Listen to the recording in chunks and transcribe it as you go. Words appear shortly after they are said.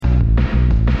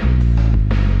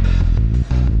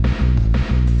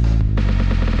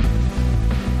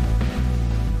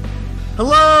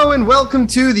and welcome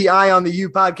to the Eye on the U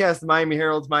podcast, the Miami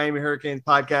Herald's Miami Hurricanes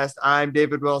podcast. I'm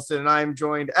David Wilson, and I'm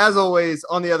joined, as always,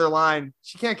 on the other line.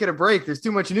 She can't get a break. There's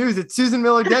too much news. It's Susan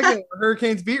Miller-Degnan,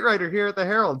 Hurricanes beat writer here at the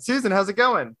Herald. Susan, how's it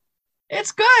going?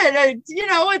 It's good.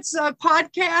 It's a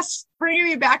podcast bringing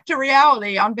me back to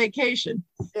reality on vacation.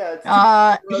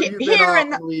 Yeah,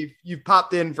 you've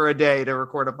popped in for a day to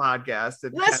record a podcast.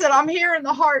 Listen, I'm here in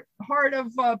the heart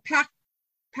of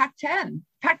Pac-10.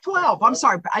 Pac-12. I'm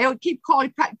sorry. I keep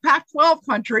calling Pac-12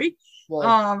 country. Well,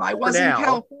 I was in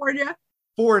California.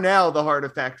 For now, the heart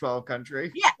of Pac-12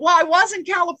 country. Yeah. Well, I was in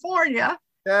California,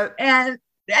 and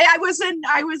I was in.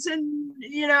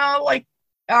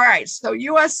 All right. So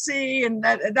USC and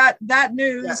that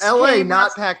news. Yeah, LA,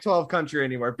 not Pac-12 country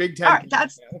anymore. Big Ten. All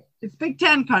right, it's Big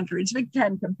Ten country. It's Big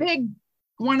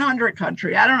 100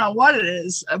 country. I don't know what it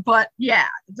is, but yeah.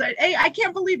 Hey, I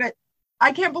can't believe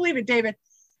it. David.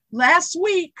 Last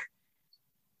week,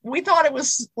 we thought it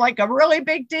was like a really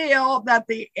big deal that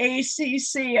the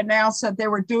ACC announced that they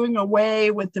were doing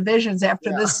away with divisions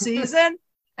after this season.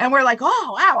 And we're like,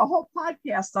 oh, wow, a whole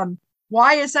podcast on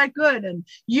why is that good? And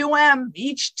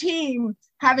each team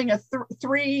having a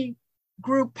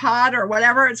three-group pod or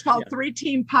whatever it's called,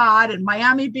 three-team pod, and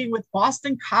Miami being with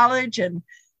Boston College and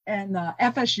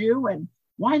FSU, and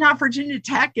why not Virginia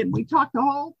Tech? And we talked the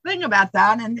whole thing about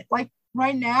that. And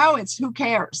right now, it's who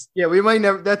cares? Yeah, we might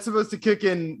never. That's supposed to kick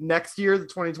in next year, the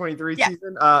 2023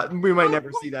 season. We might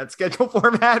never see that schedule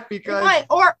format because,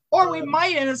 we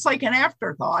might, and it's like an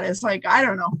afterthought. It's like, I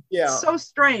don't know. Yeah, it's so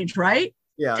strange, right?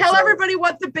 Yeah. Tell everybody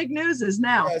what the big news is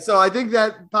now. Yeah, so I think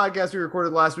that podcast we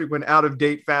recorded last week went out of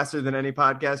date faster than any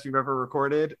podcast you've ever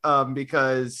recorded.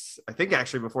 Because I think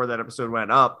actually before that episode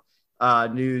went up,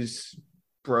 news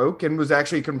broke and was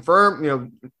actually confirmed.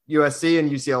 USC and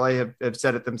UCLA have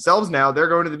said it themselves now. They're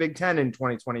going to the Big Ten in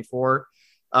 2024.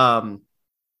 The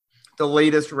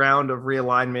latest round of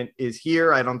realignment is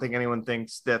here. I don't think anyone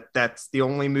thinks that that's the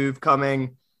only move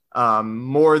coming,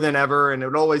 more than ever. And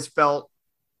it always felt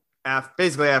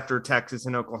basically after Texas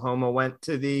and Oklahoma went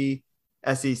to the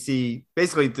SEC,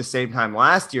 basically at the same time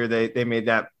last year,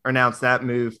 they announced that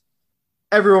move.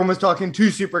 Everyone was talking two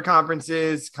super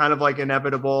conferences, kind of like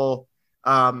inevitable.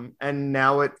 And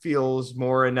now it feels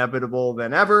more inevitable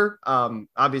than ever.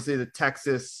 Obviously the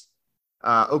Texas,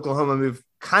 Oklahoma move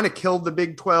kind of killed the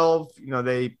Big 12.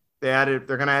 They're going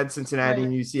to add Cincinnati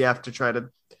and UCF to try to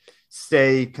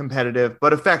stay competitive,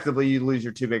 but effectively you lose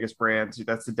your two biggest brands.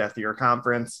 That's the death of your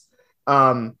conference.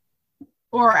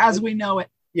 Or as we know it.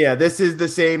 Yeah, this is the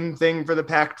same thing for the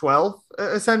Pac-12,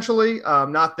 essentially.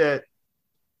 Not that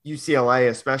UCLA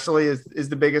especially is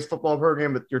the biggest football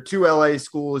program, but your two LA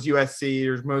schools, USC,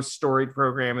 your most storied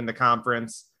program in the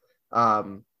conference.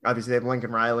 Obviously they have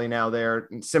Lincoln Riley now there.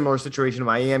 Similar situation to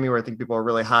Miami, where I think people are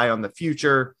really high on the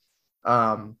future.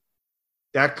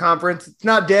 That conference, it's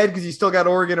not dead because you still got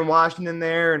Oregon and Washington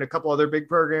there and a couple other big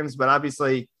programs, but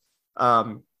obviously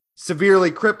severely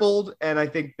crippled. And I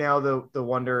think now the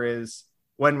wonder is,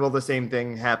 when will the same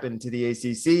thing happen to the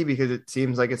ACC? Because it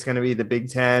seems like it's going to be the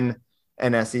Big Ten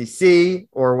and SEC,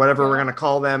 or whatever we're going to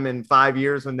call them in 5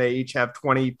 years, when they each have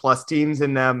 20 plus teams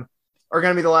in them, are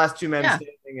going to be the last two men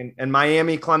standing. And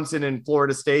Miami, Clemson, and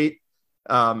Florida State,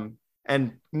 and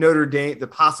Notre Dame, the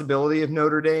possibility of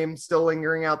Notre Dame still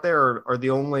lingering out there are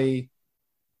the only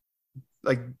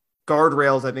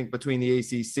guardrails, I think, between the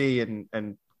ACC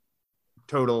and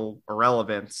total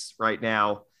irrelevance right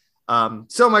now.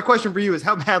 So my question for you is,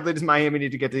 how badly does Miami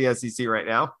need to get to the SEC right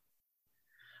now?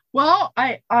 Well,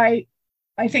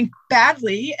 I think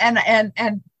badly, and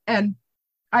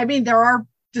I mean, there are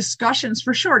discussions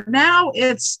for sure. Now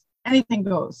it's anything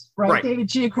goes, right? David,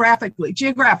 geographically.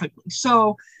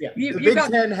 So the Big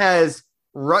Ten has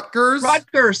Rutgers,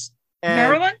 and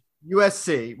Maryland,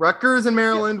 USC, Rutgers and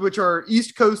Maryland, which are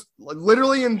East Coast,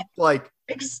 literally in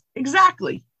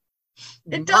exactly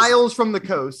miles from the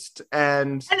coast,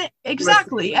 and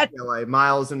exactly at LA,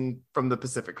 miles from the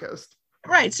Pacific Coast.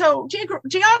 Right. So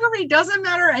geography doesn't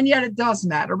matter, and yet it does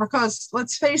matter, because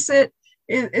let's face it,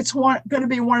 it's going to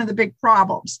be one of the big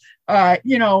problems.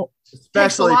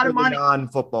 Especially for the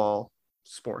non-football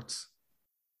sports.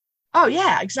 Oh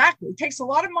yeah, exactly. It takes a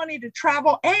lot of money to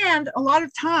travel and a lot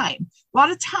of time.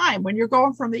 When you're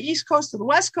going from the East Coast to the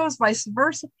West Coast, vice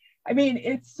versa. I mean,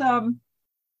 it's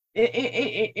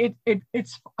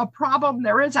it's a problem.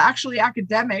 There is actually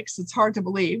academics. It's hard to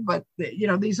believe, but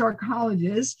these are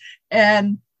colleges,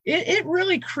 and it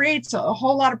really creates a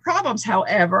whole lot of problems.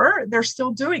 However, they're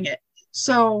still doing it.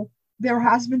 So there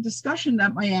has been discussion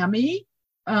that Miami,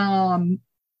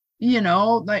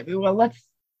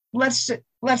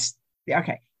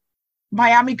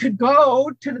 Miami could go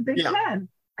to the Big Ten.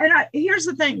 Here's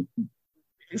the thing.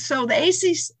 So the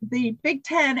ACC, the Big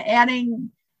Ten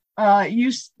adding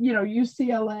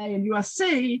UCLA and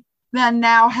USC then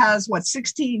now has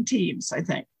 16 teams, I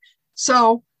think.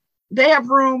 So they have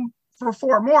room for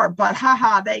 4 more, but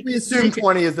we assume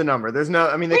 20 is the number. There's no,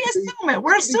 I mean,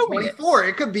 we're assuming 24.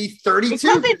 It could be 32. It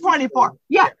could be 24.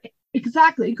 Yeah,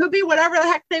 exactly. It could be whatever the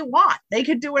heck they want. They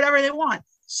could do whatever they want.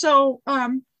 So,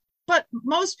 but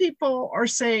most people are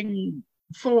saying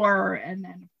 4, and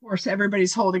then of course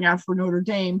everybody's holding out for Notre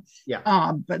Dame.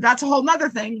 Yeah. But that's a whole nother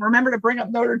thing. Remember to bring up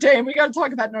Notre Dame. We got to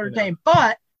talk about Notre Dame.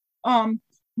 But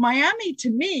Miami, to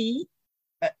me,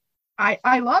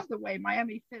 I love the way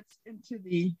Miami fits into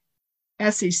the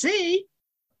SEC.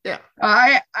 Yeah.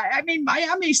 I mean,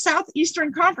 Miami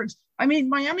Southeastern Conference. I mean,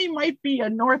 Miami might be a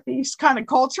Northeast kind of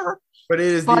culture, but it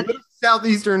is the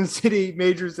Southeastern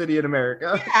major city in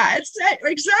America. Yeah, it's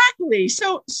exactly.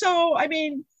 So I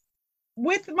mean,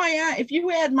 with Miami, if you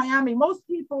add Miami, most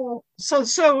people. So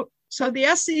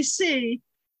the SEC,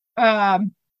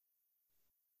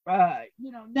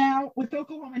 now with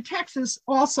Oklahoma and Texas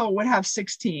also would have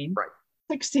 16, right?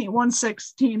 16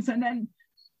 teams, and then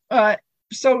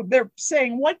so they're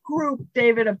saying what group,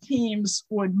 David, of teams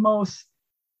would most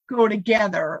go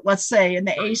together, let's say in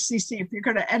the ACC, if you're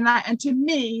gonna, and to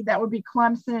me that would be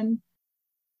Clemson,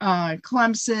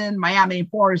 Miami,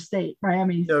 Florida State.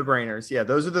 Miami, no-brainers. Yeah,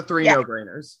 those are the 3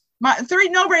 no-brainers. 3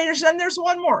 no-brainers. Then there's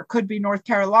one more. Could be North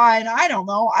Carolina. I don't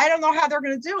know how they're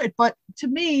going to do it, but to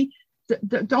me,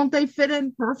 don't they fit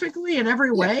in perfectly in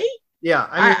every way? Yeah,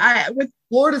 I mean, with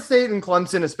Florida State and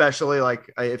Clemson, especially,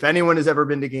 like if anyone has ever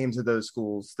been to games of those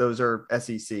schools, those are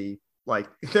SEC. Like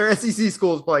they're SEC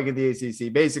schools playing in the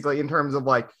ACC, basically in terms of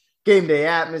like game day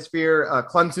atmosphere.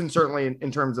 Clemson certainly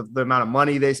in terms of the amount of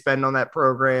money they spend on that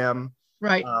program.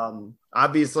 Right.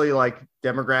 Obviously, like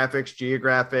demographics,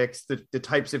 geographics, the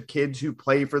types of kids who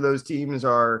play for those teams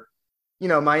are,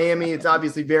 Miami. It's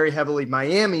obviously very heavily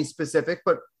Miami specific,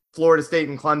 but Florida State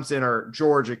and Clemson are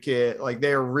Georgia kid. Like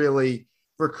they're really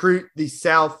recruit the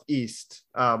Southeast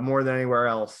more than anywhere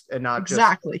else, and not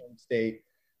exactly just state.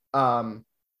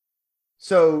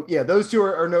 So yeah, those 2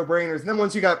 are no-brainers. And then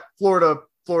once you got Florida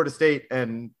State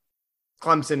and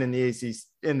Clemson in the ACC,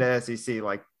 in the SEC,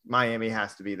 like Miami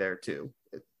has to be there too.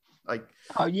 Like,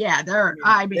 oh yeah, they're.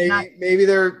 Maybe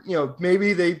they're,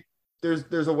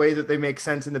 there's a way that they make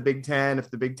sense in the Big Ten if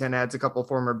the Big Ten adds a couple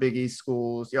former Big East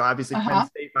schools. Obviously Penn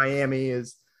State, Miami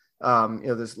is,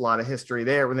 there's a lot of history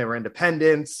there when they were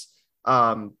independents.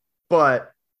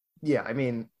 But yeah, I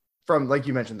mean, from, like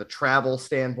you mentioned, the travel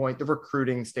standpoint, the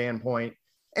recruiting standpoint,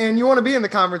 and you want to be in the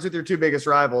conference with your 2 biggest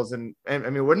rivals. And I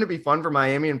mean, wouldn't it be fun for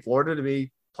Miami and Florida to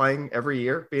be playing every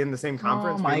year, be in the same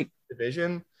conference,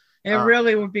 division? It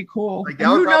really would be cool. Like,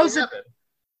 who knows?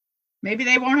 Maybe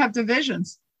they won't have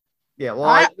divisions. Yeah.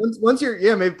 Well, once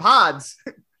you're, maybe pods,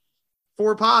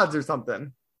 4 pods or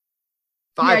something.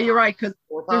 5 yeah, you're right. Cause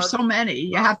there's so many.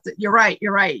 You have to, you're right.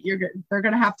 They're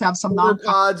going to have some 4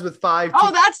 pods with 5.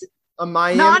 Oh, that's a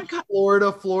Miami,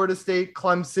 Florida State,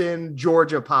 Clemson,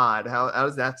 Georgia pod. How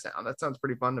does that sound? That sounds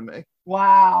pretty fun to me.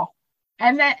 Wow.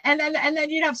 And then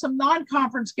you'd have some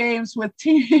non-conference games with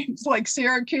teams like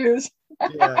Syracuse.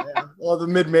 yeah. Well, the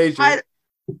mid-major.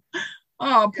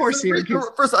 Poor Syracuse.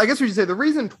 First, I guess we should say the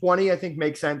reason 20 I think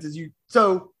makes sense is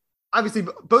so obviously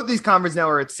both these conferences now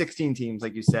are at 16 teams,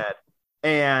 like you said,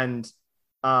 and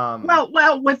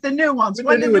well, with the new ones,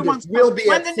 when the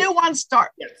new ones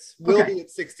start, yes, we'll be at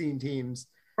 16 teams,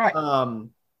 right?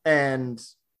 And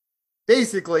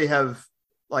basically have,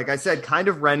 like I said, kind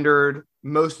of rendered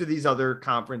most of these other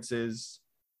conferences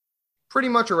pretty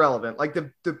much irrelevant. Like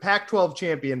the Pac-12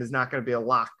 champion is not going to be a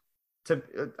lock to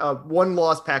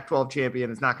one-loss Pac-12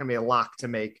 champion is not going to be a lock to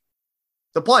make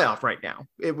the playoff right now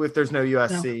if there's no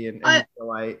USC and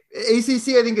UCLA.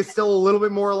 ACC I think is still a little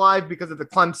bit more alive because of the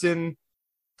Clemson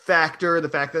factor, the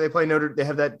fact that they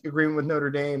have that agreement with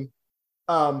Notre Dame.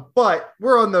 But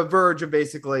we're on the verge of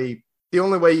basically the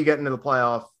only way you get into the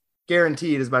playoff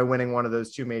guaranteed is by winning one of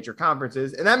those 2 major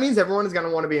conferences. And that means everyone is going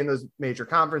to want to be in those major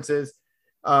conferences.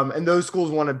 And those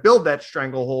schools want to build that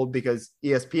stranglehold because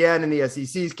ESPN in the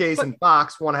SEC's case and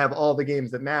Fox want to have all the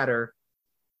games that matter.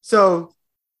 So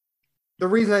the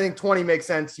reason I think 20 makes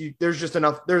sense, there's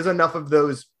enough of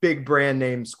those big brand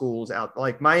name schools out,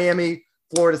 like Miami,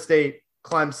 Florida State,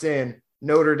 Clemson,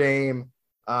 Notre Dame.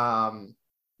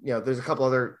 There's a couple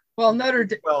other.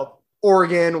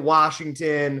 Oregon,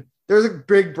 Washington. There's a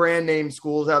big brand name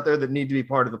schools out there that need to be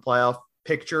part of the playoff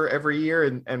picture every year,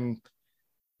 and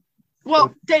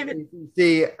David,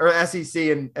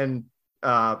 SEC and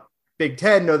Big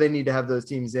Ten know they need to have those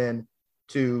teams in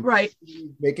to right.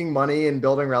 making money and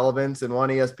building relevance, and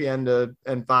want ESPN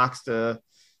and Fox to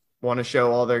want to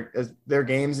show all their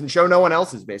games and show no one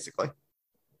else's, basically.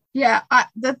 Yeah.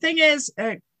 The thing is,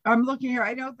 I'm looking here.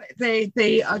 I know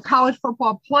the college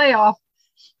football playoff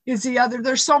is the other.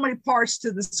 There's so many parts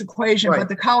to this equation, but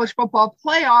the college football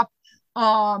playoff,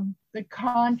 the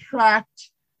contract,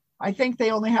 I think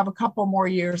they only have a couple more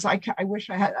years. I wish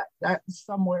I had that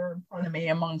somewhere in front of me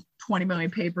among 20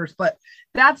 million papers, but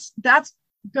that's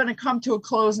going to come to a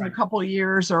close in a couple of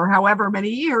years or however many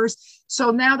years.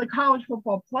 So now the college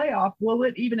football playoff, will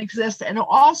it even exist? And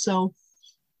also,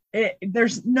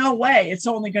 there's no way it's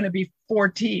only going to be 4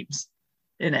 teams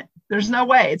in it. There's no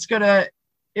way it's going to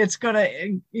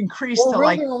increase to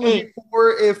like 8.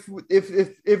 Or if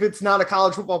it's not a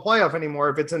college football playoff anymore,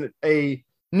 if it's a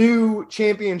new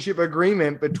championship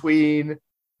agreement between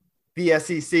the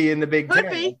SEC and the Big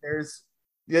Ten,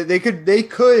 they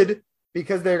could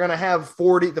because they're going to have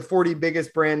the 40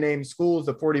 biggest brand name schools,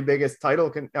 the 40 biggest title.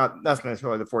 That's not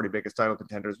necessarily the 40 biggest title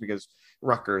contenders, because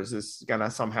Rutgers is going to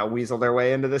somehow weasel their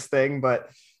way into this thing. But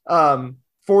 40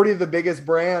 of the biggest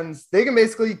brands, they can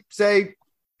basically say,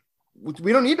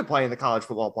 we don't need to play in the college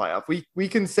football playoff. We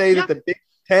can say that the Big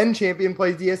Ten champion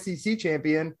plays the SEC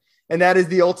champion, and that is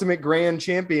the ultimate grand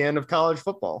champion of college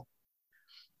football.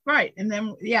 Right. And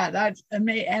then, that's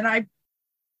amazing. And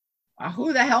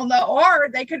who the hell know? Or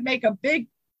they could make a big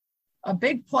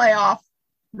playoff,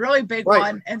 really big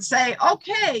one, and say,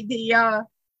 okay, the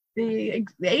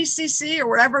ACC or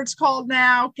whatever it's called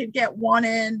now can get one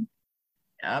in.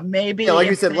 Maybe, like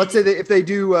you said, let's say that if they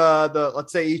do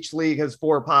let's say each league has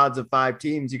 4 pods of 5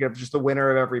 teams, you get just the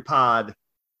winner of every pod.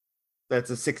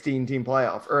 That's a 16-team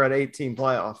playoff or an 8-team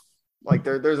playoff. Like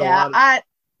there's a lot.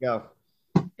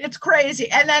 It's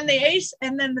crazy. And then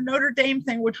the Notre Dame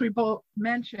thing, which we both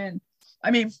mentioned. I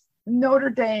mean,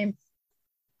 Notre Dame.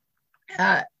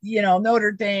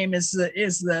 Notre Dame is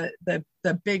the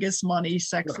biggest money,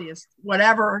 sexiest,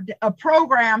 whatever a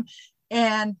program,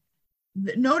 and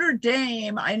Notre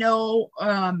Dame. I know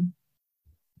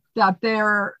that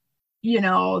they're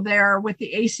with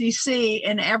the ACC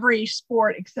in every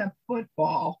sport except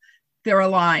football. They're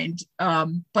aligned,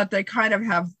 but they kind of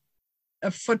have a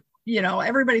foot.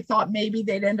 Everybody thought maybe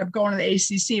they'd end up going to the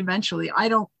ACC eventually. I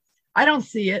don't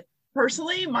see it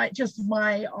personally. My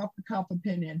off the cuff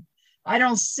opinion. I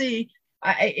don't see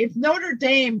if Notre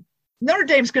Dame's going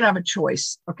to have a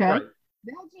choice. Okay. Right.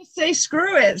 They'll just say,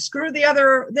 screw it, screw the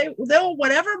other. They'll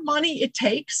whatever money it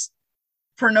takes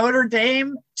for Notre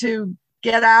Dame to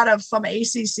get out of some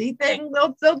ACC thing,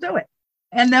 they'll do it.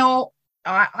 And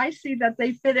I see that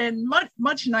they fit in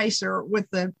much nicer with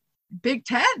the Big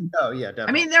Ten. Oh yeah, definitely.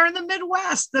 I mean, they're in the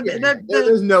Midwest.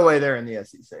 There's no way they're in the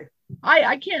SEC.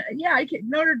 I can't. Yeah, I can't.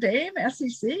 Notre Dame,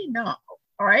 SEC, no.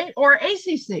 All right, or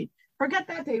ACC. Forget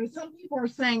that, David. Some people are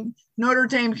saying Notre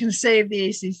Dame can save the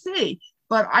ACC,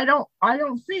 but I don't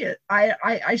see it.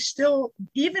 I still,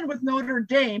 even with Notre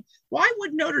Dame, why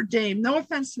would Notre Dame? No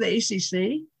offense to the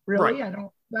ACC, really, right. I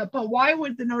don't. But why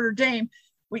would the Notre Dame?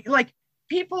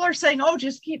 People are saying, oh,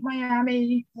 just keep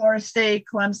Miami, Florida State,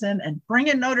 Clemson, and bring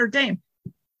in Notre Dame.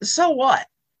 So what?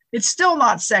 It's still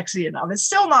not sexy enough. It's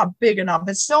still not big enough.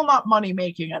 It's still not money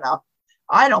making enough.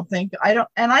 I don't think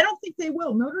they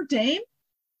will. Notre Dame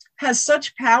has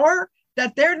such power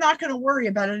that they're not going to worry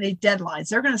about any deadlines.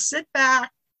 They're going to sit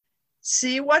back,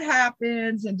 see what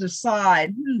happens, and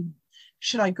decide,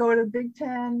 should I go to Big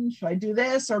Ten? Should I do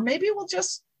this? Or maybe we'll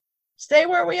just stay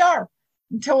where we are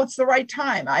until it's the right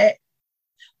time.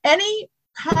 Any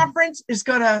conference is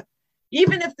going to,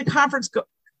 even if the conference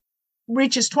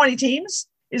reaches 20 teams,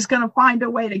 is going to find a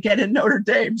way to get in Notre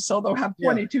Dame. So they'll have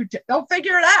 22. They'll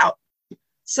figure it out.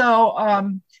 So,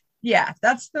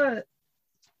 that's the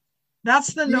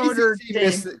Notre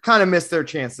Dame. Kind of missed their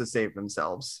chance to save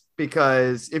themselves,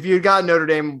 because if you'd got Notre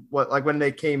Dame, when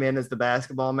they came in as the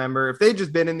basketball member, if they'd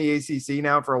just been in the ACC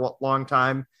now for a long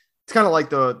time, it's kind of like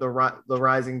the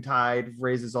rising tide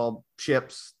raises all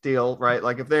ships deal, right?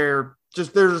 Like if they're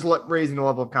just raising the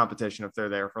level of competition if they're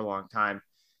there for a long time.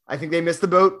 I think they missed the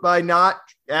boat by not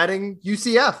adding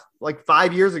UCF like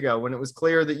 5 years ago, when it was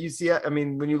clear that UCF, I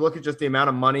mean, when you look at just the amount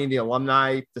of money, the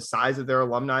alumni, the size of their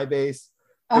alumni base,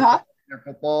 their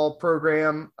football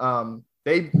program,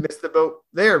 they missed the boat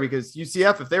there, because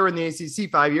UCF, if they were in the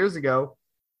ACC 5 years ago,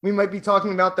 we might be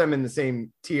talking about them in the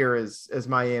same tier as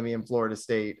Miami and Florida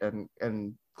State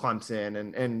and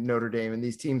Clemson and Notre Dame, and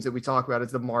these teams that we talk about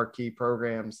as the marquee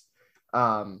programs.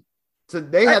 So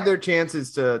they had their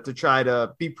chances to try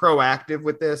to be proactive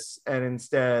with this, and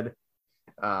instead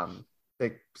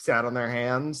they sat on their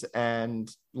hands and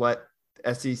let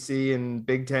SEC and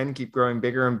Big Ten keep growing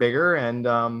bigger and bigger. And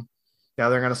now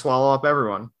they're going to swallow up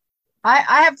everyone.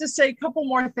 I have to say a couple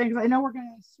more things. I know we're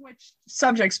going to switch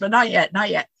subjects, but not yet.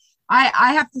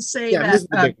 I have to say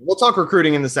that we'll talk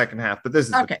recruiting in the second half, but this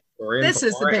is okay. This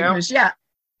is the big news. Yeah,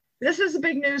 this is the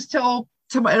big news till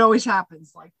it always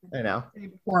happens. Like I know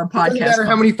before a podcast. It doesn't matter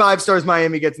how many 5-stars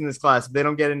Miami gets in this class. If they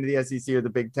don't get into the SEC or the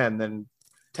Big Ten, then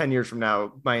 10 years from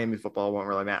now, Miami football won't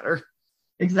really matter.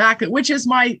 Exactly, which is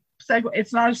my segue.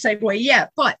 It's not a segue yet,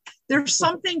 but there's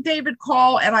something David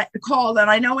called, and I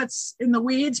know it's in the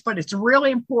weeds, but it's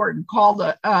really important. Called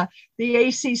the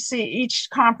ACC. Each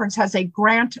conference has a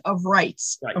grant of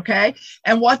rights. Right. Okay,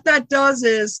 and what that does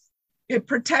is it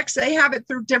protects. They have it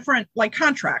through different like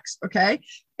contracts. Okay,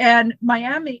 and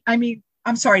the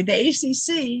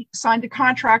ACC signed a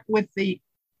contract with the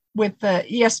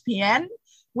ESPN,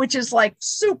 which is like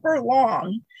super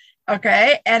long.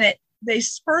 Okay, and they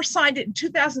first signed it in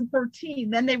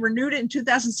 2013, then they renewed it in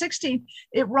 2016.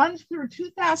 It runs through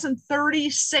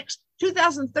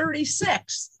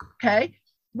 2036, okay,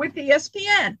 with the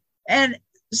ESPN. And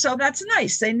so that's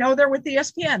nice. They know they're with the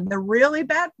ESPN. The really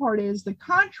bad part is the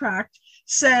contract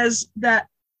says that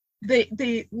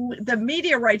the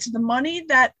media rights, the money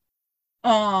that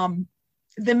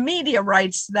the media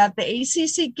rights that the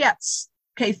ACC gets,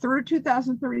 okay, through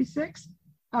 2036,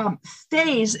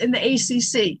 stays in the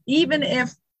ACC, even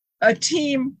if a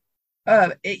team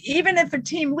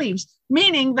leaves.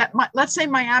 Meaning that, let's say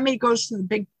Miami goes to the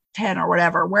Big Ten or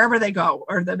whatever, wherever they go,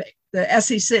 or the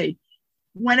SEC.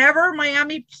 Whenever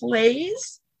Miami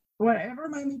plays,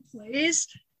 the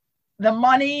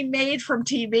money made from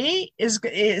TV is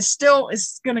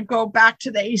going to go back to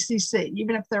the ACC,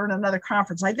 even if they're in another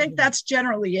conference. I think that's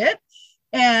generally it.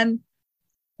 And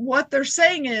what they're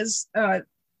saying is,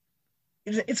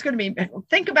 it's going to be,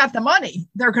 think about the money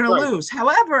they're going to lose.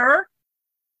 However,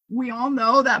 we all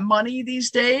know that money these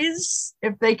days,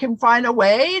 if they can find a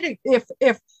way to,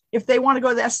 if they want to go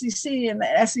to the SEC and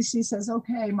the SEC says,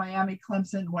 okay, Miami,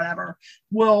 Clemson, whatever,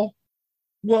 we'll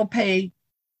pay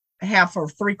half or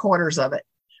 3/4 of it,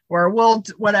 or we'll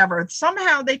whatever.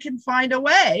 Somehow they can find a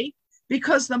way,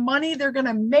 because the money they're going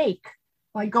to make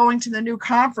by going to the new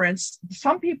conference,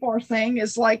 some people are saying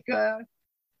is like,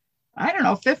 I don't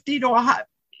know, 50 to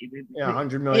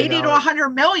 100 million, 80 to 100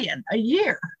 million a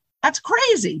year. That's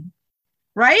crazy,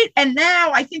 right? And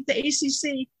now I think the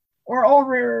ACC, or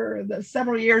over the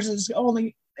several years,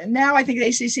 now I think the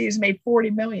ACC has made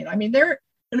 40 million. I mean, they're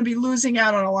going to be losing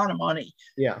out on a lot of money.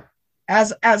 Yeah.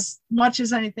 As much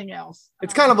as anything else.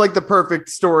 It's kind of like the perfect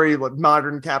story, like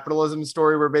modern capitalism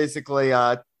story, where basically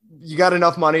you got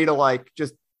enough money to like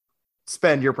just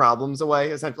spend your problems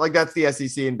away. Essentially, like that's the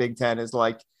SEC and Big Ten is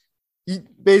like, you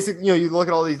look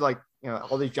at all these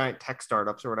all these giant tech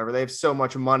startups or whatever, they have so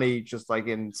much money just like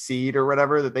in seed or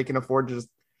whatever that they can afford to just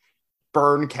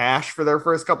burn cash for their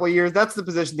first couple of years. That's the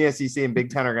position the SEC and Big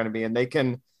Ten are going to be in. They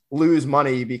can lose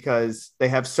money because they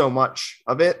have so much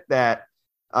of it that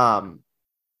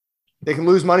they can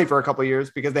lose money for a couple of years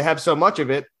because they have so much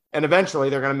of it. And eventually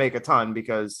they're going to make a ton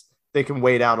because they can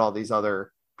wait out all these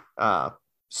other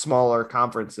smaller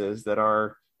conferences that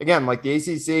are, again, like the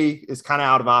ACC is kind of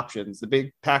out of options. The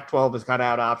big Pac-12 is kind of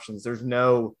out of options. There's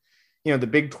no, the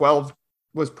Big 12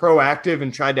 was proactive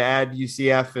and tried to add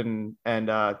UCF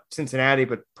and Cincinnati,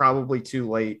 but probably too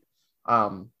late.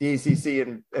 The ACC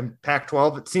and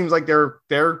Pac-12, it seems like their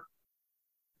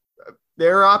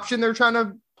option they're trying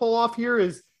to pull off here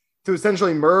is to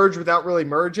essentially merge without really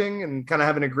merging and kind of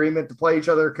have an agreement to play each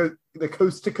other, the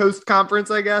coast to coast conference,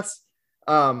 I guess.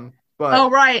 Right.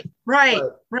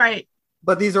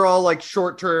 But these are all like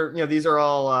short term, these are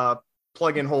all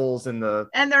plug-in holes in the.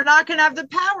 And they're not going to have the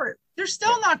power. They're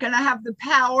still not going to have the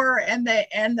power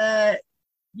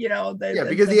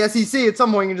because the SEC at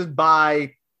some point can just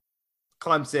buy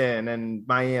Clemson and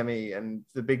Miami, and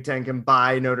the Big Ten can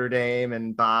buy Notre Dame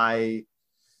and buy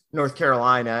North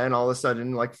Carolina, and all of a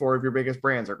sudden like 4 of your biggest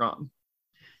brands are gone.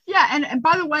 Yeah, and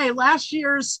by the way, last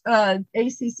year's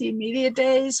ACC Media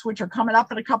Days, which are coming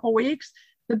up in a couple weeks,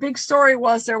 the big story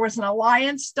was there was an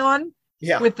alliance done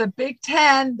with the Big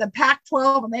Ten, the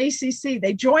Pac-12, and the ACC.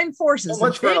 They joined forces. So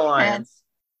much for an alliance.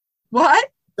 What?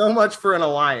 So much for an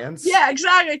alliance. Yeah,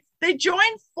 exactly. They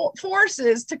joined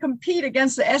forces to compete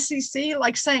against the SEC,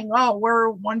 like saying, "Oh, we're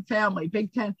one family."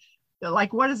 Big Ten.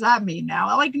 Like, what does that mean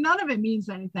now? Like, none of it means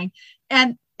anything.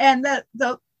 And the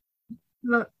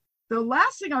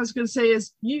last thing I was going to say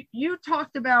is you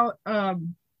talked about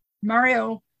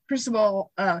Mario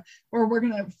Cristobal, or we're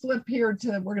going to flip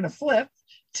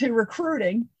to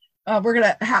recruiting. We're going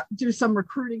to do some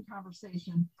recruiting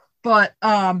conversation. But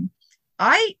I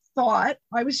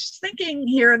was thinking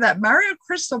here that Mario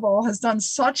Cristobal has done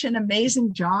such an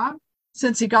amazing job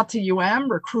since he got to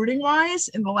recruiting wise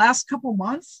in the last couple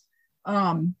months,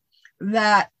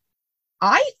 that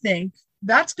I think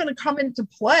that's going to come into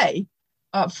play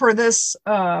for this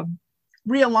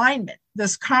realignment,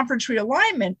 this conference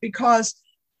realignment, because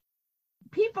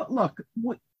people look,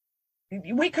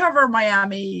 we cover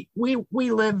Miami. We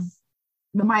live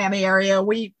the Miami area.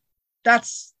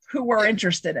 That's who we're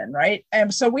interested in, right?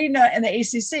 And so we know, in the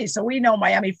ACC, so we know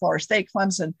Miami, Florida State,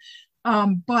 Clemson.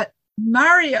 But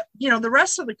Mario, the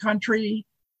rest of the country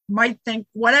might think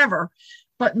whatever,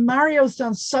 but Mario's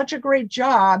done such a great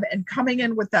job and coming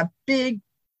in with that big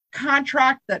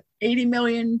contract, that $80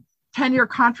 million 10-year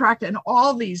contract, and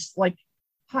all these like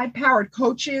high-powered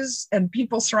coaches and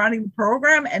people surrounding the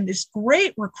program, and this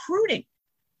great recruiting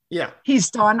he's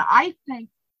done, I think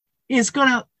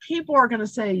people are gonna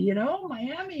say,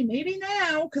 Miami, maybe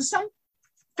now, because some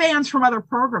fans from other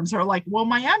programs are like, well,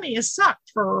 Miami has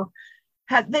sucked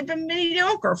they've been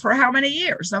mediocre for how many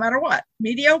years, no matter what,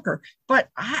 mediocre. But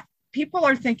people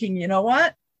are thinking, you know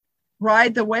what?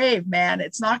 Ride the wave, man.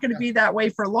 It's not going to be that way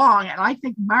for long. And I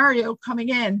think Mario coming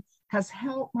in has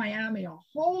helped Miami a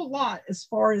whole lot as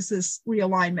far as this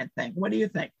realignment thing. What do you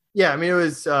think? Yeah, I mean, it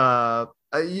was,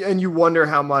 and you wonder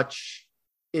how much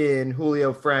in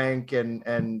Julio Frank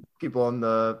and people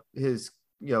on his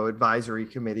advisory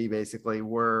committee basically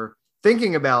were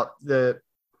thinking about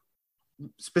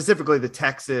specifically the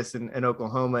Texas and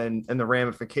Oklahoma and the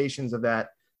ramifications of that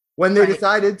when they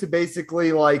decided to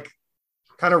basically like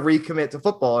kind of recommit to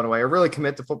football in a way, or really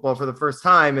commit to football for the first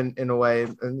time in a way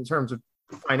in terms of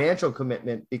financial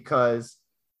commitment. Because,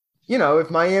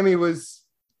 if Miami was,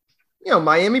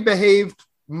 Miami behaved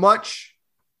much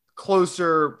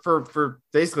closer for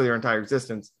basically their entire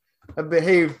existence, have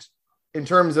behaved in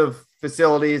terms of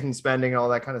facilities and spending and all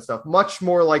that kind of stuff, much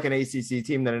more like an ACC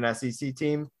team than an SEC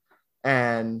team.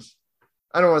 And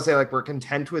I don't want to say like we're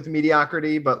content with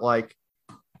mediocrity, but like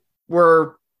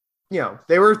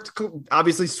they were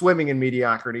obviously swimming in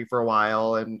mediocrity for a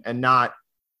while and not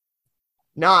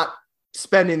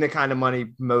spending the kind of money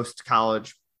most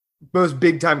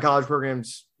big time college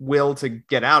programs will to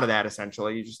get out of that.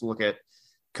 Essentially, you just look at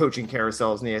coaching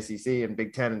carousels in the SEC and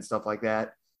Big Ten and stuff like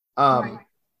that. And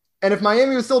if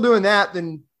Miami was still doing that,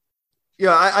 then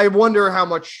I wonder how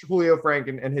much Julio Frank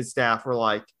and his staff were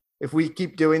like, if we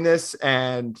keep doing this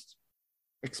and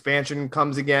expansion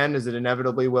comes again, as it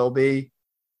inevitably will be,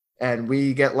 and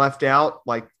we get left out,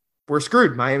 like we're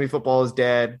screwed. Miami football is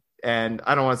dead. And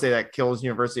I don't want to say that kills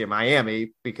University of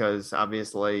Miami, because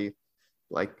obviously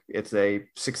like it's a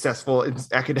successful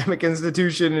academic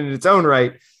institution in its own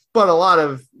right. But a lot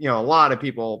of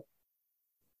people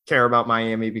care about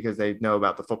Miami because they know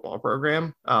about the football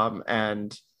program.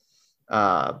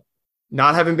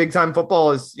 Not having big time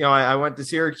football is, I went to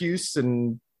Syracuse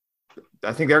and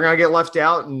I think they're going to get left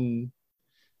out. And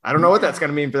I don't know what that's going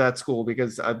to mean for that school,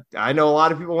 because I know a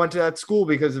lot of people went to that school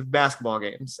because of basketball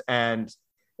games. And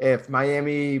if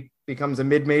Miami becomes a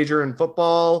mid-major in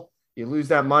football, you lose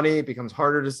that money. It becomes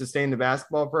harder to sustain the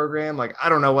basketball program. Like, I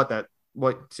don't know what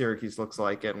Syracuse looks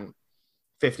like in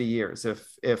 50 years if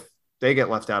they get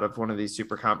left out of one of these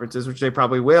super conferences, which they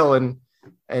probably will. And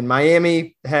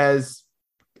Miami has,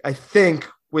 I think,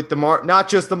 with not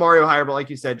just the Mario hire, but like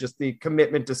you said, just the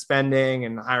commitment to spending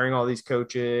and hiring all these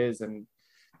coaches and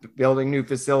building new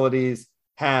facilities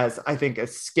has, I think,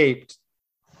 escaped.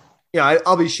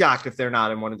 I'll be shocked if they're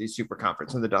not in one of these super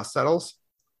conferences when the dust settles.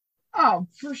 Oh,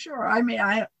 for sure. I mean,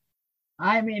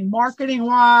 marketing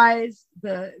wise,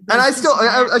 I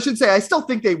should say, I still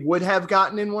think they would have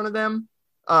gotten in one of them.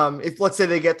 If let's say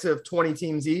they get to 20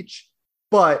 teams each,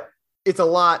 but it's a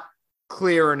lot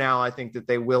clearer now, I think, that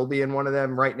they will be in one of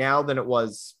them right now than it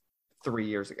was 3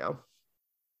 years ago.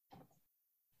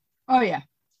 Oh yeah,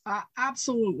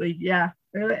 absolutely. Yeah.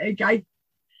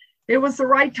 It was the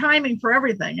right timing for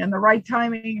everything. And the right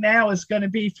timing now is going to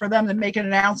be for them to make an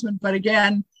announcement. But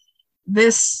again,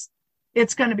 it's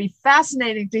going to be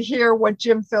fascinating to hear what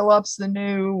Jim Phillips, the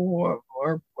new or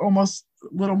almost a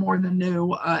little more than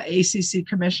new ACC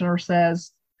commissioner,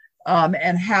 says,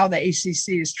 and how the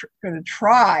ACC is going to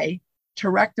try to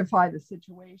rectify the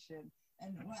situation.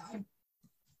 And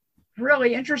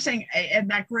really interesting.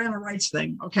 And that grant of rights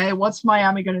thing. Okay. What's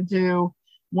Miami going to do?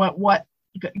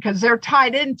 Because they're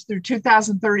tied in through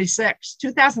 2036,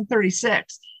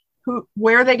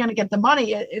 where are they going to get the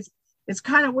money? It's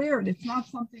kind of weird. It's not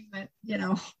something that,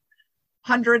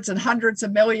 hundreds and hundreds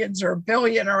of millions or a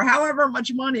billion or however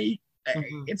much money.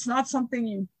 Mm-hmm. It's not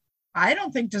something I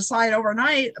don't think, decide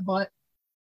overnight, but.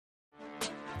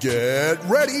 Get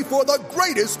ready for the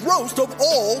greatest roast of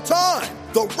all time.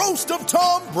 The Roast of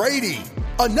Tom Brady.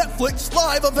 A Netflix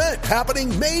live event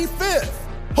happening May 5th.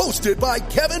 Hosted by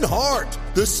Kevin Hart,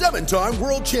 the 7-time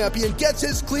world champion gets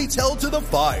his cleats held to the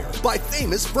fire by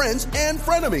famous friends and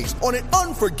frenemies on an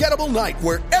unforgettable night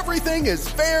where everything is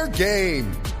fair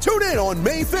game. Tune in on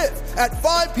May 5th at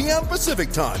 5 p.m.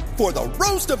 Pacific time for the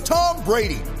Roast of Tom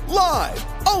Brady, live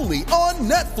only on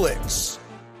Netflix.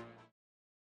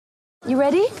 You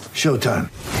ready? Showtime.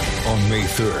 On May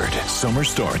 3rd, summer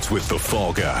starts with The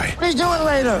Fall Guy. Let's do it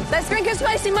later. Let's drink a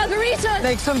spicy margarita.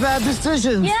 Make some bad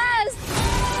decisions. Yes!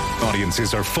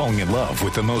 Audiences are falling in love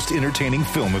with the most entertaining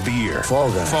film of the year.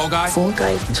 Fall Guy. Fall Guy? Fall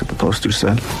guy. That's what the poster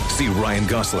said. See Ryan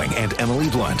Gosling and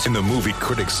Emily Blunt in the movie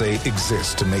critics say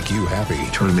exists to make you happy.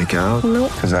 Trying to make it out?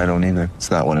 Nope. Because I don't either. It's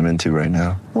not what I'm into right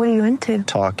now. What are you into?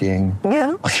 Talking.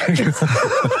 Yeah.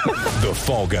 The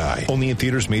Fall Guy. Only in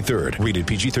theaters May 3rd. Rated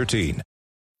PG-13.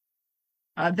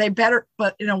 They better,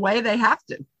 but in a way they have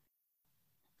to.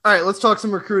 All right, let's talk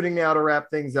some recruiting now to wrap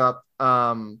things up.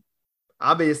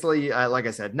 Obviously, like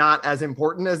I said, not as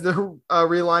important as the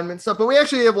realignment stuff, but we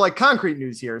actually have like concrete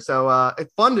news here. So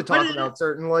it's fun to talk about,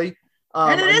 certainly.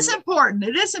 And it is important.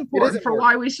 It is important for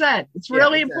why we said it's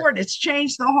really important. It's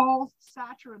changed the whole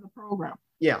stature of the program.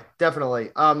 Yeah,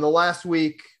 definitely. The last 2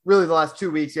 weeks,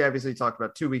 we obviously talked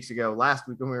about 2 weeks ago, last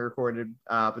week when we recorded,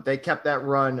 but they kept that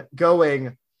run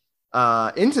going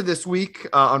into this week.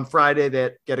 On Friday,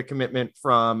 that get a commitment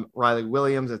from Riley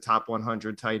Williams, a top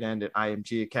 100 tight end at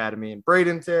IMG Academy in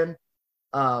Bradenton.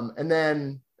 And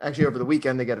then actually over the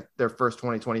weekend, they get their first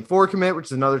 2024 commit, which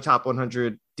is another top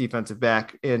 100 defensive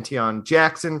back, Antion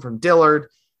Jackson from Dillard.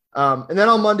 And then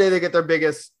on Monday, they get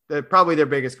probably their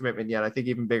biggest commitment yet. I think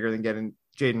even bigger than getting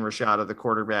Jaden Rashada, the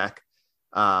quarterback,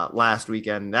 last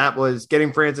weekend. That was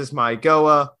getting Francis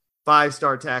Maigoa,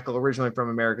 5-star tackle, originally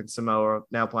from American Samoa,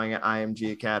 now playing at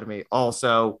IMG Academy.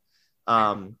 Also,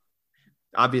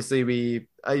 obviously, we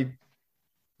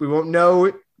won't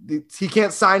know. He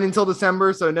can't sign until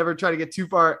December, so never try to get too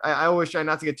far. I always try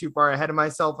not to get too far ahead of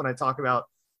myself when I talk about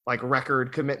like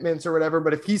record commitments or whatever.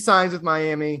 But if he signs with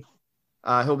Miami,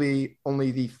 he'll be only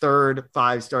the third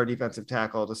 5-star defensive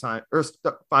tackle to sign, or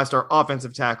 5-star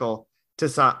offensive tackle to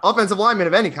sign, offensive lineman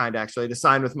of any kind, actually, to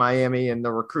sign with Miami in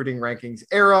the recruiting rankings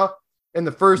era, and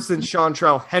the first since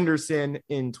Seantrell Henderson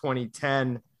in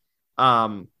 2010.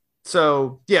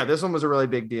 So yeah, this one was a really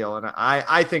big deal. And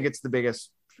I think it's the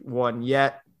biggest one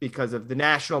yet because of the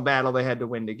national battle they had to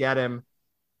win to get him.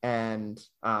 And,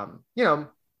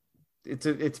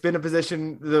 it's been a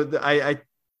position. I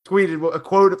tweeted a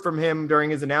quote from him during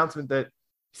his announcement that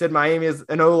he said Miami is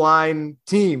an O-line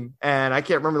team. And I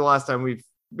can't remember the last time we've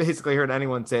basically heard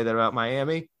anyone say that about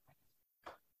Miami.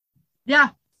 Yeah,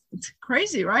 it's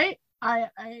crazy, right?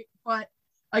 But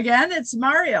again, it's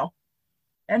Mario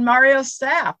and Mario's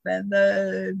staff and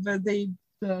the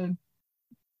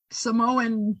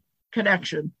Samoan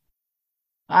connection.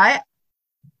 I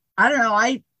don't know.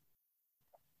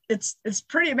 It's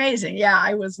pretty amazing. Yeah,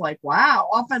 I was like, wow,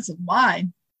 offensive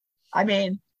line. I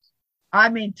mean,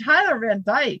 Tyler Van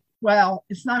Dyke. Well,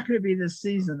 it's not going to be this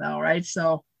season though, right?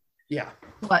 So yeah,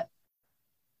 but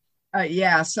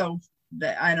so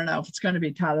I don't know if it's going to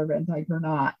be Tyler Van Dyke or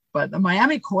not. But the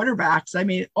Miami quarterbacks, I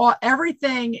mean,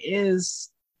 everything is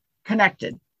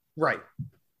connected. Right.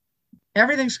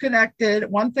 Everything's connected.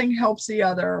 One thing helps the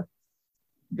other.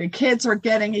 The kids are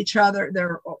getting each other.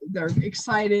 They're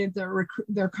excited.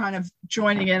 They're kind of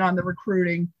joining in on the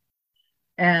recruiting,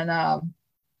 and I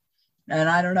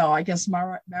don't know. I guess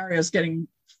Mario's getting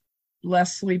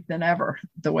less sleep than ever.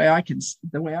 The way I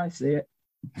see it.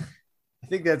 I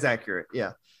think that's accurate.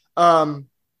 Yeah.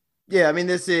 Yeah. I mean,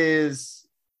 this is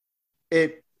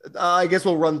it. I guess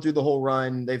we'll run through the whole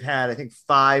run. They've had, I think,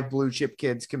 5 blue chip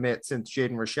kids commit since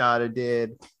Jaden Rashada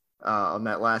did. On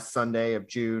that last Sunday of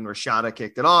June, Rashada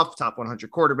kicked it off, top 100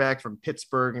 quarterback from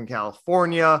Pittsburgh in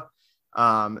California.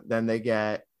 Then they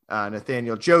get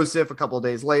Nathaniel Joseph a couple of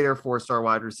days later, 4-star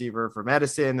wide receiver from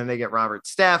Edison. Then they get Robert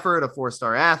Stafford, a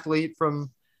 4-star athlete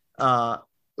from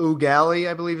Ugali,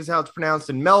 I believe is how it's pronounced,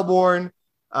 in Melbourne.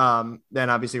 Then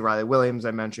obviously Riley Williams,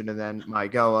 I mentioned, and then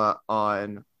Maigoa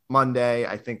on Monday.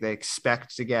 I think they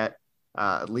expect to get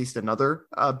at least another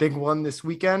big one this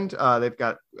weekend. They've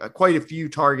got quite a few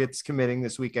targets committing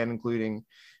this weekend, including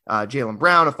Jaylen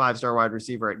Brown, a 5-star wide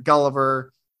receiver at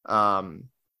Gulliver,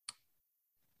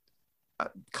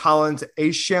 Collins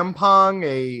Ashampong,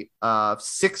 a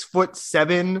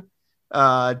 6'7"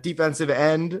 defensive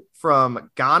end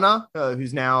from Ghana,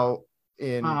 who's now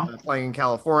playing in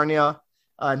California,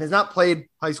 and has not played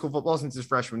high school football since his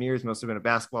freshman year. He's mostly been a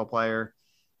basketball player.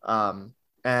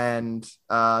 And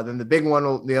then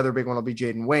the other big one will be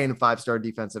Jaden Wayne, a 5-star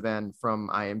defensive end from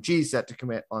IMG, set to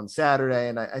commit on Saturday.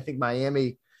 And I think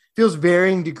Miami feels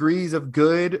varying degrees of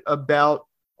good about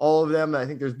all of them. I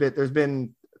think there's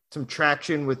been some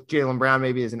traction with Jaylen Brown,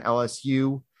 maybe as an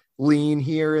LSU lean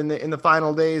here in the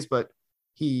final days, but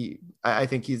I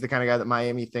think he's the kind of guy that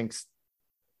Miami thinks,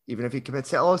 even if he commits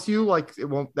to LSU, like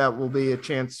that will be a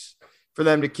chance for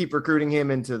them to keep recruiting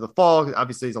him into the fall.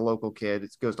 Obviously he's a local kid.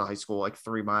 It goes to high school like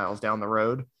 3 miles down the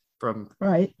road from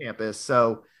campus.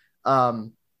 So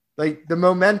like the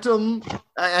momentum,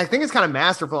 I think it's kind of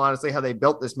masterful, honestly, how they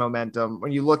built this momentum.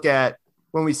 When you look at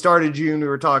when we started June, we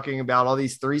were talking about all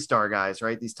these 3-star guys,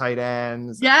 right? These tight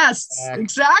ends. Yes,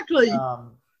 exactly.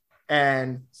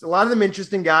 And so a lot of them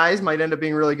interesting guys, might end up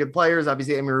being really good players.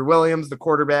 Obviously, Emory Williams, the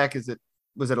quarterback,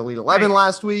 was at Elite 11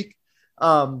 last week.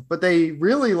 But they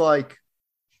really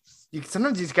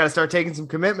sometimes you just got to start taking some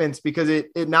commitments, because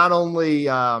it not only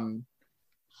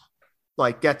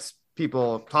gets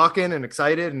people talking and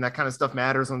excited, and that kind of stuff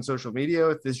matters on social media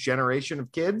with this generation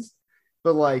of kids,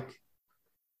 but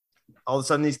all of a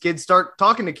sudden these kids start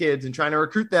talking to kids and trying to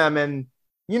recruit them. And,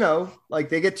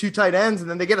 they get 2 tight ends, and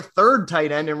then they get a 3rd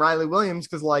tight end in Riley Williams.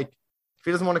 Cause if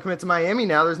he doesn't want to commit to Miami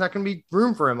now, there's not going to be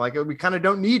room for him. We kind of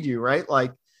don't need you. Right.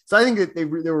 So I think that they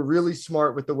were really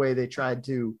smart with the way they tried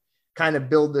to kind of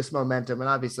build this momentum. And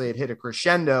obviously it hit a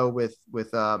crescendo with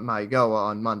Maigoa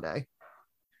on Monday.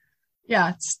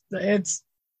 Yeah. It's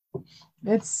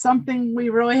something we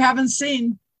really haven't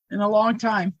seen in a long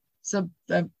time. So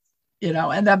but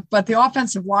the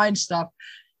offensive line stuff,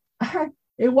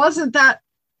 it wasn't that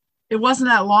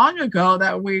long ago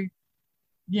that we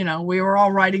were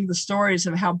all writing the stories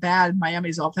of how bad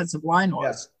Miami's offensive line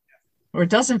was. Yeah. Or it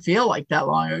doesn't feel like that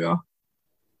long ago.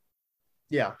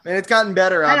 Yeah. And it's gotten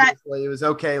better. Obviously it was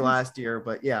okay last year,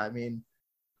 but yeah, I mean,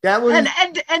 that was,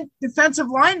 and defensive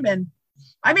linemen.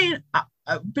 I mean,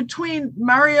 between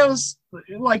Mario's,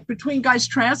 between guys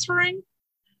transferring,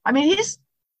 I mean,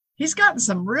 he's gotten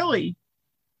some really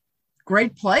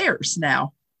great players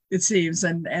now, it seems,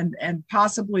 and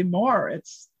possibly more.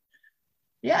 It's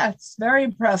very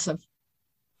impressive.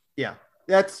 Yeah.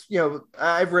 That's,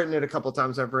 I've written it a couple of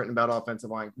times. I've written about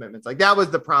offensive line commitments. That was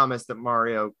the promise that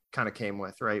Mario kind of came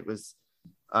with, right?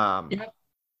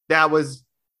 That was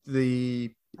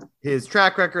his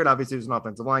track record. Obviously he was an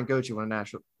offensive line coach. He won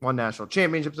national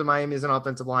championships in Miami as an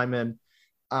offensive lineman.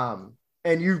 And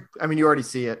you already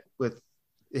see it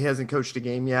he hasn't coached a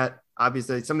game yet.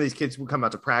 Obviously some of these kids will come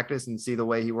out to practice and see the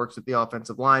way he works with the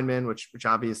offensive linemen, which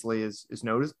obviously is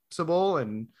noticeable.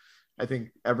 And I think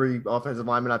every offensive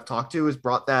lineman I've talked to has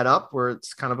brought that up, where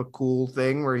it's kind of a cool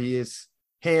thing where he is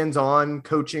hands-on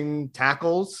coaching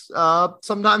tackles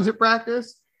sometimes at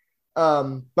practice.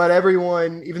 But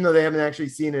everyone, even though they haven't actually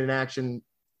seen it in action,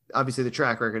 obviously the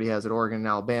track record he has at Oregon and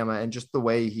Alabama, and just the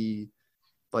way he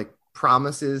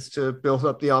promises to build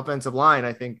up the offensive line,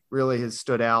 I think really has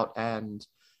stood out. And,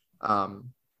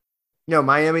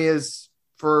 Miami is,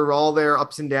 for all their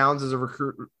ups and downs as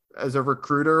a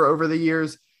recruiter over the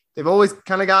years, they've always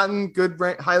kind of gotten good,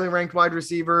 highly ranked wide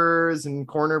receivers and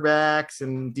cornerbacks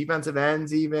and defensive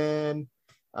ends even.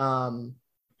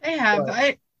 They have,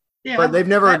 but they've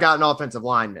never gotten offensive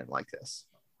linemen like this.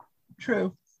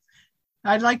 True.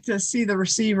 I'd like to see the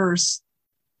receivers,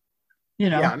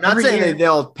 I'm not saying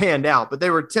they'll panned out, but they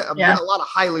were a lot of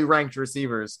highly ranked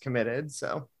receivers committed.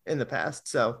 So in the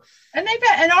past, and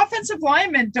offensive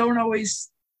linemen don't always.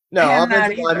 No,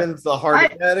 offensive linemen's the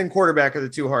hardest, and quarterback are the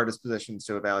 2 hardest positions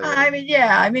to evaluate.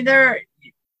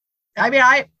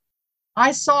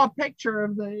 I saw a picture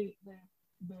of the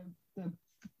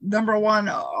number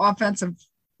 1 offensive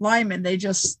lineman. They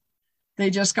just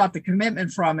got the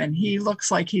commitment from, and he looks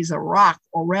like he's a rock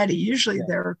already. Usually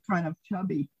they're kind of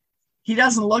chubby. He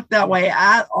doesn't look that way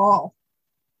at all.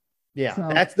 Yeah,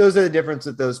 so those are the difference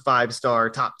with those 5-star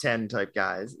top 10 type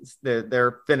guys.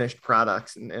 They're finished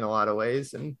products in a lot of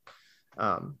ways. And,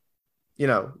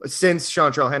 since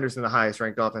Seantrell Henderson, the highest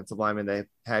ranked offensive lineman they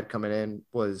had coming in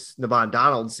was Navon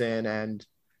Donaldson. And,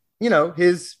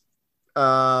 his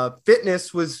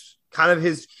fitness was kind of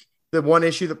the one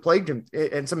issue that plagued him,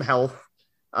 and some health.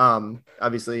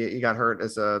 Obviously he got hurt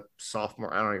as a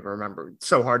sophomore. I don't even remember. It's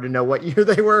so hard to know what year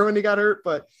they were when he got hurt,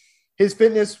 but his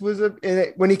fitness was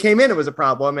when he came in, it was a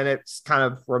problem, and it's kind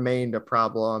of remained a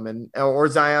problem. Or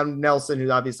Zion Nelson,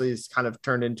 who obviously has kind of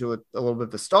turned into a little bit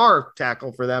of a star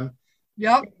tackle for them.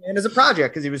 Yep. And as a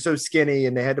project, because he was so skinny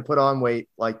and they had to put on weight.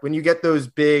 When you get those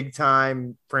big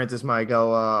time Francis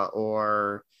Maigoa,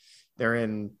 or they're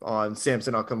in on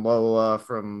Samson Okunlola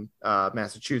from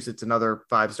Massachusetts, another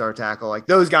 5-star tackle,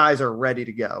 those guys are ready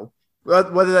to go.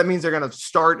 Whether that means they're going to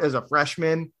start as a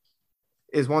freshman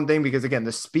is one thing, because again,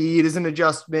 the speed is an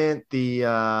adjustment.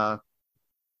 The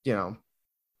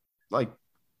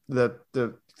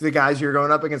the guys you're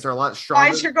going up against are a lot stronger.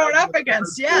 Guys you're going up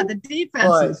against, the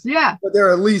defenses, but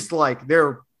they're at least like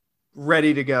they're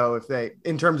ready to go if they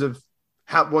in terms of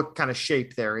what kind of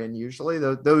shape they're in. Usually,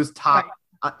 those top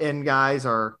end guys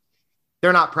they're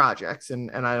not projects,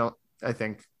 and I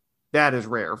think that is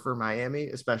rare for Miami,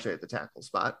 especially at the tackle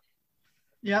spot.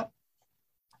 Yep.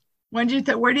 Where do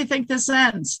you think this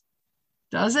ends?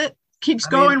 Does it keeps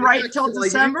going right till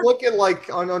December? Look at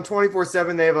like on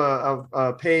 24/7, they have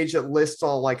a page that lists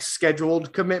all like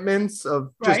scheduled commitments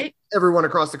of just everyone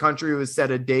across the country who has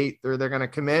set a date they're going to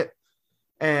commit.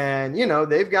 And,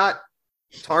 they've got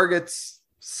targets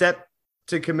set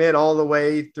to commit all the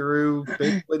way through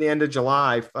basically the end of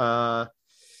July.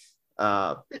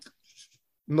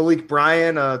 Malik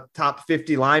Bryan, a top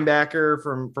 50 linebacker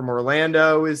from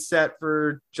Orlando, is set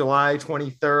for July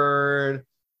 23rd.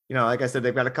 Like I said,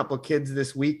 they've got a couple of kids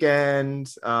this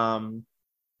weekend. I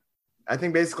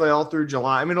think basically all through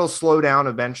July. I mean, it'll slow down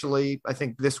eventually. I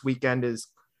think this weekend is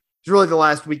really the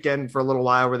last weekend for a little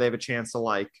while where they have a chance to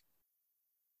like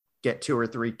get 2 or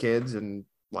 3 kids and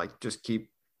like just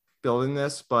keep building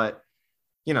this. But,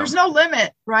 there's no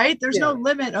limit, right? There's no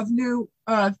limit of new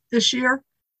this year.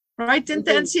 Right? Didn't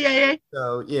the NCAA?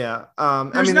 So yeah.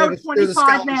 There's no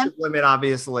 25 man limit,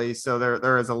 obviously. So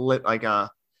there is a No.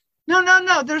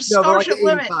 There's scholarship like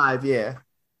limit. 85, yeah.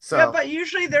 So yeah, but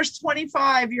usually there's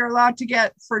 25 you're allowed to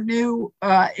get for new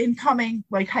incoming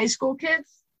like high school kids.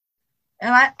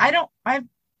 And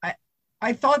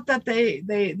I thought that the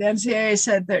NCAA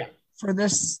said that for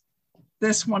this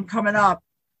one coming up,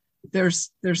 there's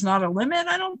not a limit,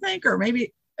 I don't think, or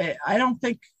maybe. I don't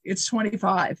think it's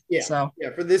 25. Yeah. So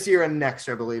for this year and next,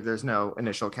 I believe there's no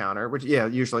initial counter, which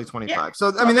usually 25. Yeah.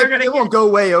 So I mean, they won't go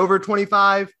way over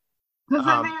 25,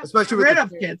 especially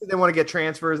with kids. They want to get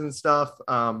transfers and stuff.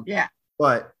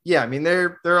 But I mean,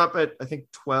 they're up at I think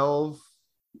 12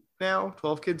 now,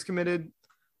 12 kids committed.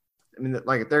 I mean,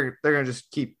 like they're gonna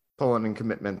just keep pulling in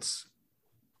commitments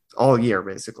all year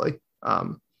basically,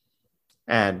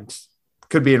 and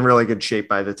could be in really good shape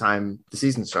by the time the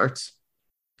season starts.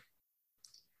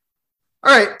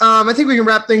 All right. I think we can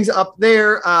wrap things up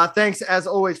there. Thanks as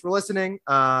always for listening.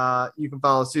 You can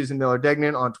follow Susan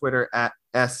Miller-Degnan on Twitter at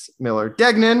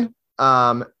 @SMillerDegnan.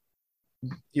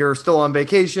 You're still on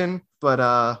vacation, but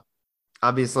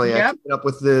obviously I keep up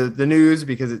with the news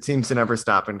because it seems to never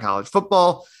stop in college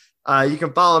football. You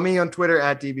can follow me on Twitter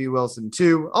at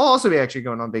DBWilson2. I'll also be actually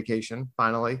going on vacation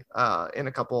finally in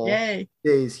a couple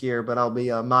days here, but I'll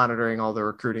be monitoring all the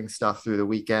recruiting stuff through the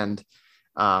weekend.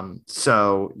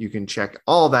 So you can check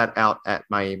all that out at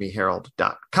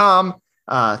miamiherald.com.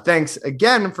 Thanks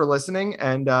again for listening,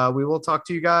 and we will talk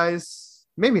to you guys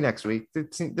maybe next week.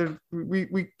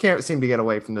 We can't seem to get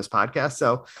away from this podcast,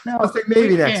 so I think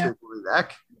maybe next week we'll be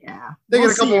back. Yeah, they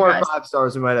get a couple more 5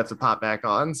 stars, we might have to pop back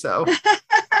on. So,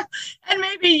 and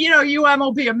maybe UM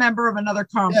will be a member of another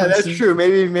conference. Yeah, that's true.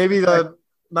 Maybe the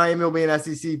Miami will be an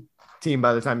SEC team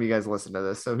by the time you guys listen to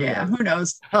this. So who knows? Who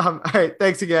knows? All right.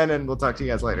 Thanks again. And we'll talk to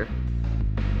you guys later.